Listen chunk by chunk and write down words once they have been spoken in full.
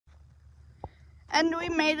And we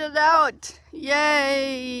made it out.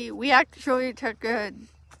 Yay! We actually took a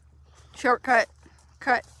shortcut,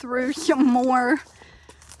 cut through some more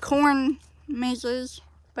corn mazes.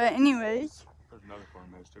 But anyways. There's another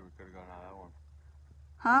corn maze too. We could have gone out of that one.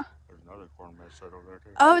 Huh? There's another corn maze right over there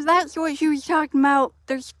too. Oh, that's what she was talking about.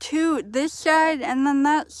 There's two, this side and then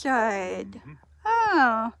that side. Mm-hmm.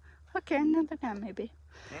 Oh, okay, another time maybe.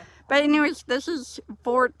 Yeah. But anyways, this is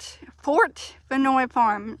Fort Vinoy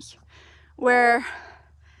Farms, where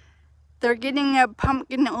they're getting a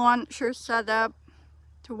pumpkin launcher set up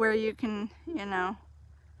to where you can, you know,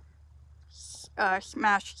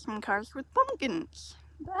 smash some cars with pumpkins.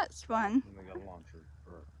 That's fun. And they got a launcher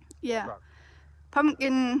for a Yeah. truck.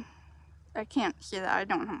 Pumpkin, I can't see that. I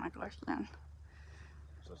don't have my glasses on.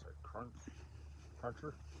 So it's like cruncher?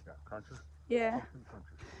 Yeah, cruncher. Yeah. Pumpkin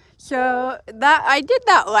cruncher. So that I did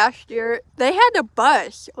that last year. They had a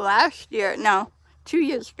bus last year. No, 2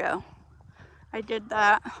 years ago. I did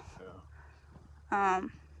that. Yeah.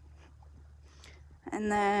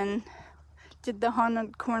 And then did the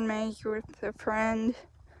haunted corn maze with a friend.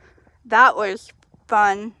 That was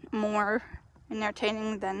fun, more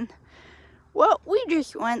entertaining than what we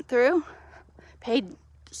just went through. Paid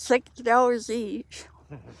 $6 each.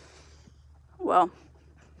 Well,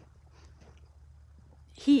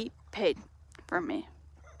 he paid for me.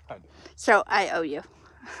 I did. So I owe you.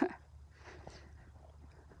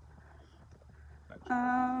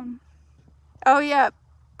 Oh yeah,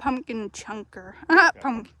 pumpkin chunker.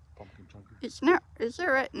 Pumpkin. Pumpkin chunker. It's not, is it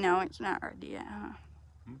right? No, it's not ready yet, huh?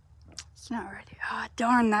 No. It's not ready. Ah,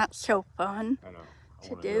 darn, that's so fun I know.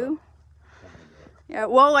 to do. I wanna do it. Yeah,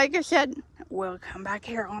 well, like I said, we'll come back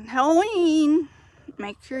here on Halloween.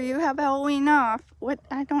 Make sure you have Halloween off. What?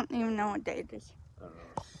 I don't even know what day it is. I don't know.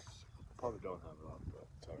 Probably don't have it on, but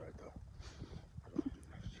it's alright though. I don't do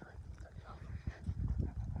next year.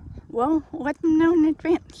 Well, let them know in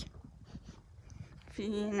advance. If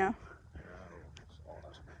you know.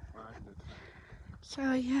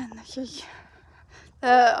 So yeah, this is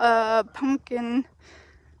the pumpkin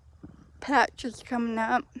patch is coming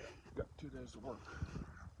up. Got 2 days to work,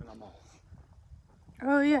 and I'm off.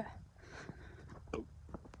 Oh yeah.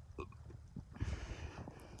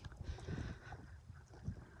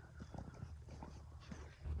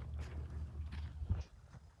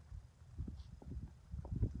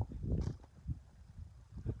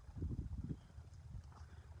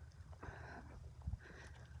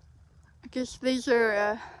 I guess these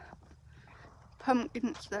are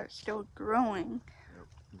pumpkins that are still growing. Yep,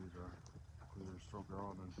 these are still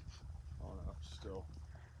growing and all that still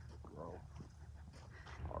grow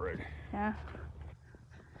already. Yeah.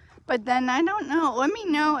 But then I don't know. Let me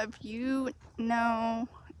know if you know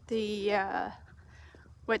the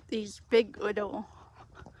what these big little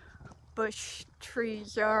bush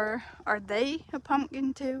trees are. Are they a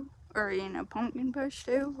pumpkin too? Or in a pumpkin bush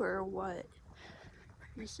too? Or what?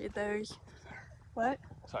 You see those? What?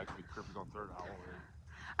 It's actually creeping on third Halloween.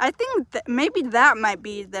 I think maybe that might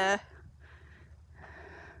be the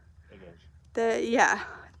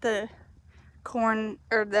corn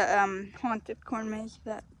or the haunted corn maze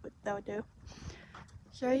that would do.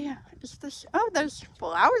 So yeah, is this? Oh, there's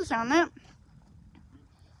flowers on it.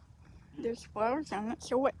 There's flowers on it.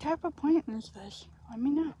 So what type of plant is this? Let me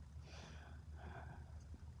know.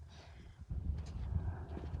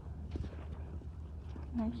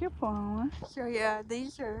 There's your flower. So yeah,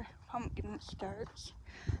 these are pumpkin starts,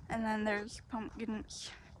 and then there's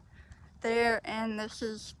pumpkins there, and this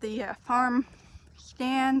is the farm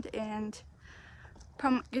stand and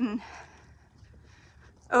pumpkin.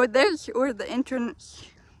 Oh, there's where the entrance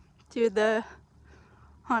to the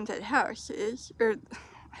haunted house is, or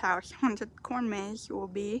haunted corn maze will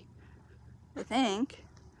be. I think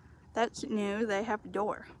that's new. They have a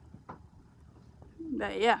door,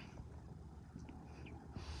 but yeah.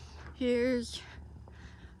 Here's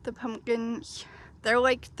the pumpkins. They're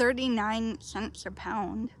like 39 cents a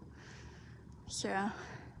pound. So,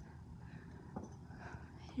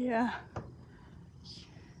 yeah.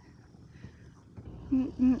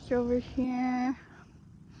 It's over here.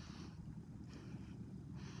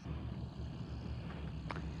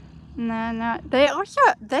 And then they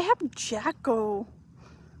have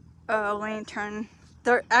jack-o'-lantern.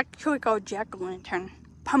 They're actually called jack-o'-lantern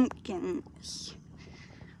pumpkins.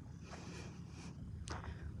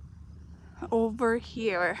 Over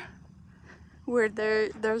here, where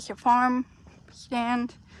there's a farm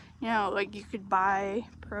stand, you know, like you could buy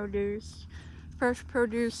produce, fresh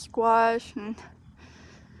produce, squash, and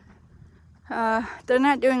they're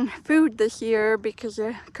not doing food this year because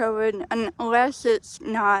of COVID, unless it's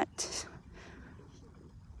not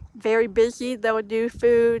very busy. They'll do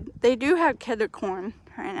food. They do have kettle corn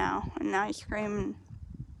right now and ice cream.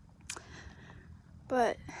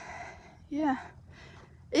 But yeah,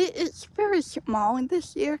 it's very small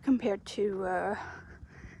this year compared to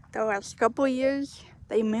the last couple years.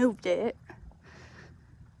 They moved it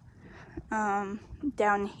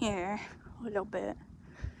down here a little bit.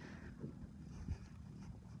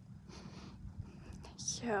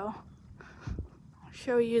 So I'll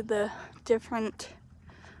show you the different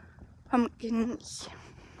pumpkins.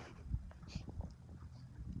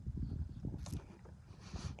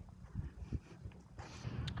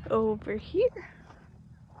 Over here.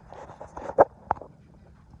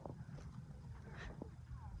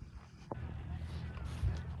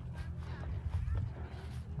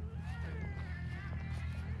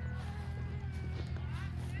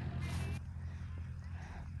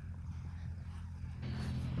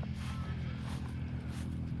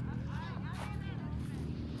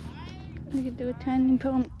 Look at the tiny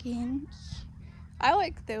pumpkins. I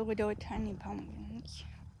like the little tiny pumpkins.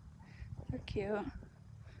 They're cute.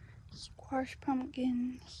 Squash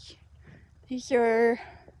pumpkins. These are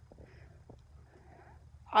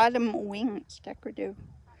autumn wings, decorative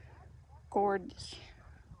gourds.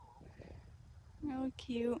 Really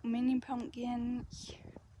cute. Mini pumpkins.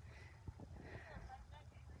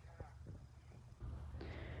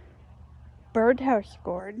 Birdhouse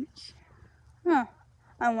gourds. Huh.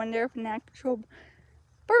 I wonder if an actual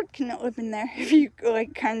bird can live in there if you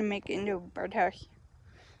like kind of make it into a birdhouse.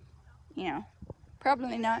 You know,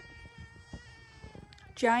 probably not.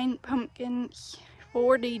 Giant pumpkins,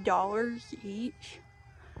 $40 each.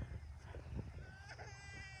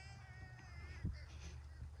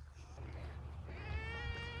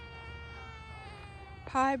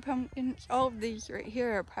 Pie pumpkins. All of these right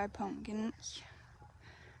here are pie pumpkins.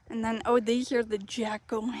 And then, oh, these are the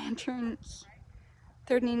jack-o'-lanterns.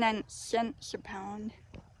 39 cents a pound,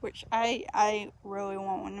 which I really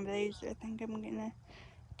want one of these. I think I'm gonna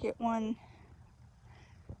get one.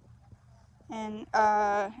 And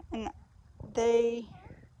they,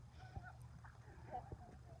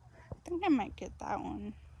 I think I might get that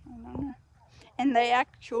one. I don't know. And they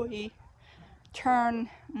actually turn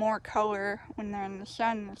more color when they're in the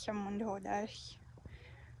sun, as someone told us.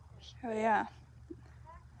 So yeah.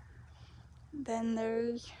 Then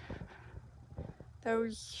there's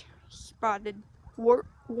those spotted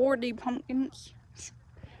warty pumpkins.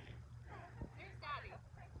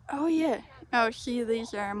 Oh yeah. Oh, see,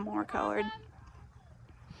 these are more colored.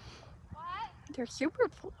 They're super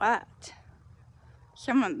flat.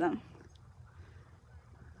 Some of them.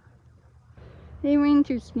 They were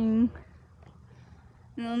interesting.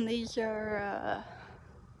 And then these are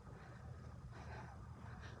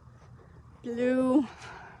blue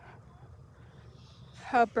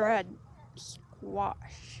hybrid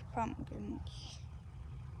squash pumpkins.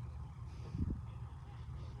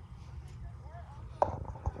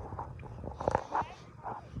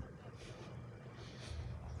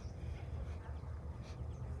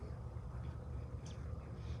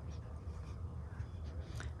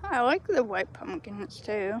 I like the white pumpkins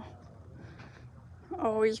too.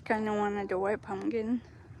 Always kind of wanted a white pumpkin.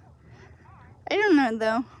 I don't know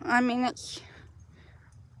though. I mean,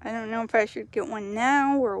 I don't know if I should get one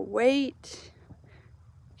now or wait,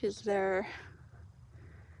 because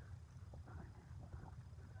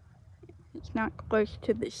it's not close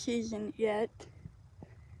to the season yet.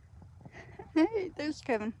 Hey, there's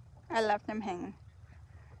Kevin. I left him hanging.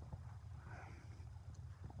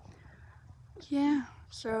 Yeah,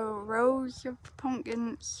 so rows of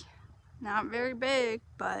pumpkins. Not very big,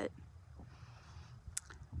 but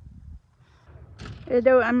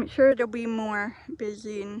I'm sure it'll be more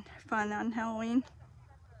busy and fun on Halloween.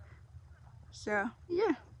 So,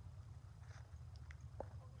 yeah.